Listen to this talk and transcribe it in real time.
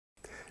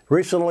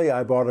Recently,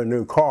 I bought a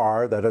new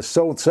car that is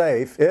so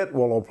safe it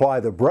will apply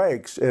the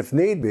brakes if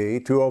need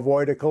be to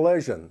avoid a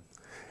collision.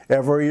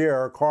 Every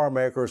year, car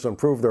makers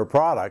improve their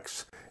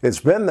products. It's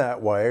been that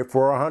way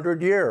for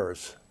 100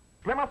 years.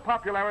 Plymouth's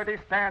popularity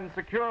stands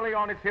securely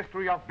on its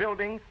history of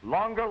building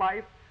longer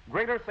life,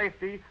 greater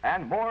safety,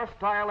 and more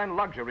style and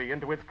luxury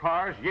into its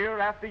cars year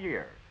after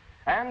year.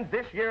 And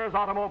this year's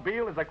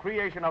automobile is a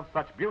creation of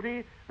such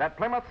beauty that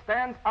Plymouth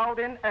stands out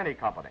in any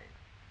company.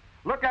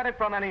 Look at it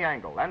from any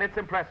angle, and it's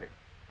impressive.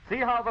 See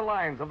how the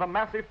lines of the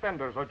massive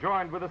fenders are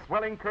joined with the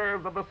swelling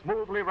curves of the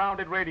smoothly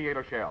rounded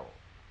radiator shell.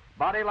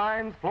 Body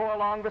lines flow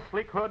along the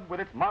sleek hood with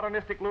its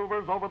modernistic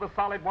louvers over the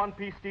solid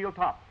one-piece steel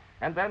top,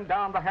 and then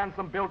down the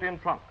handsome built-in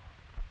trunk.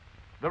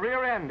 The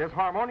rear end is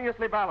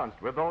harmoniously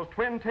balanced with those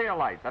twin tail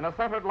lights and a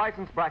centered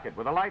license bracket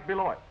with a light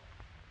below it.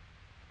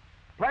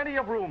 Plenty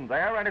of room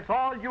there, and it's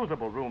all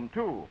usable room,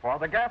 too, for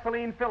the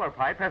gasoline filler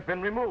pipe has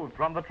been removed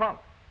from the trunk.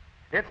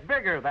 It's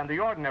bigger than the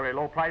ordinary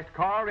low-priced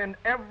car in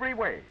every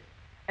way.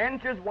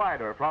 Inches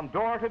wider from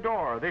door to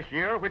door this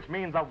year, which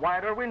means a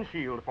wider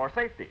windshield for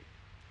safety.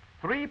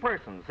 3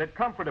 persons sit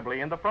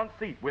comfortably in the front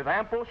seat with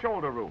ample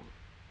shoulder room.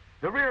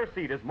 The rear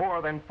seat is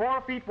more than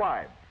 4 feet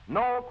wide.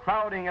 No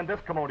crowding in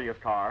this commodious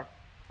car.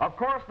 Of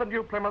course, the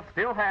new Plymouth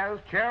still has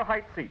chair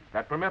height seats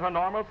that permit a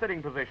normal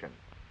sitting position.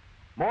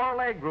 More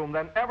leg room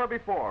than ever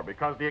before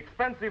because the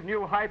expensive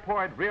new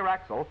hypoid rear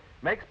axle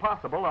makes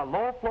possible a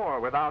low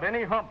floor without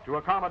any hump to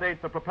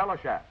accommodate the propeller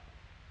shaft.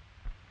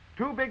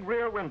 2 big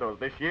rear windows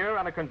this year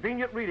and a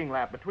convenient reading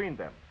lamp between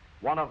them,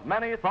 one of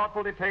many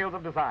thoughtful details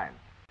of design.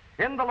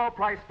 In the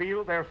low-price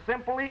field, there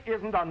simply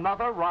isn't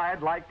another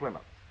ride like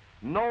Plymouth's.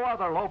 No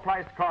other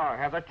low-priced car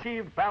has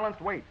achieved balanced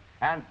weight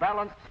and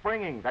balanced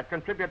springing that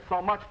contributes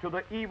so much to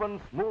the even,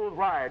 smooth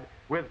ride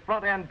with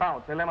front-end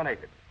bounce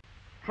eliminated.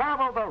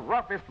 Travel the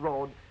roughest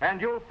road, and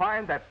you'll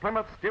find that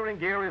Plymouth's steering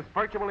gear is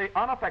virtually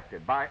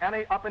unaffected by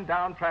any up and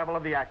down travel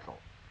of the axle.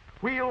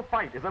 Wheel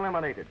fight is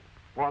eliminated,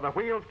 for the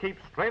wheels keep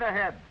straight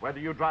ahead whether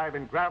you drive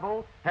in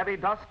gravel, heavy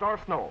dust, or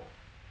snow.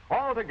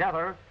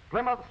 Altogether,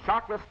 Plymouth's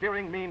shockless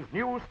steering means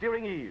new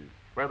steering ease,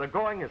 where the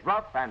going is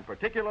rough and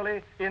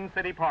particularly in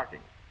city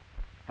parking.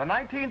 The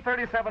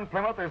 1937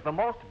 Plymouth is the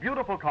most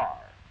beautiful car.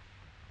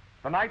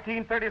 The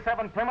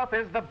 1937 Plymouth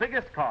is the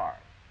biggest car.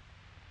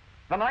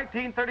 The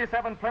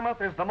 1937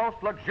 Plymouth is the most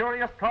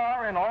luxurious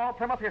car in all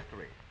Plymouth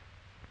history.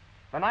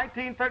 The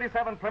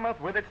 1937 Plymouth,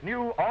 with its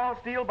new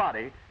all-steel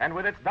body and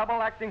with its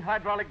double-acting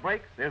hydraulic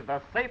brakes, is the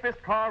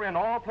safest car in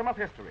all Plymouth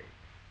history.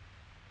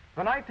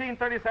 The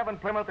 1937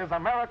 Plymouth is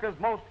America's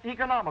most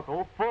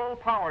economical,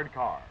 full-powered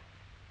car.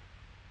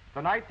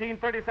 The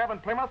 1937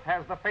 Plymouth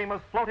has the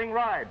famous floating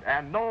ride,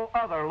 and no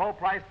other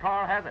low-priced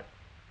car has it.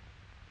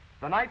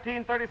 The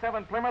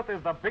 1937 Plymouth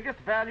is the biggest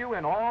value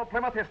in all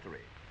Plymouth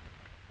history.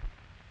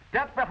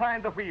 Get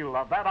behind the wheel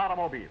of that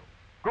automobile.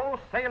 Go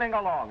sailing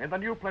along in the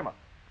new Plymouth.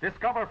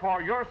 Discover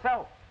for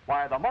yourself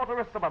why the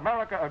motorists of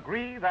America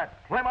agree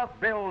that Plymouth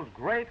builds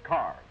great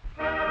cars.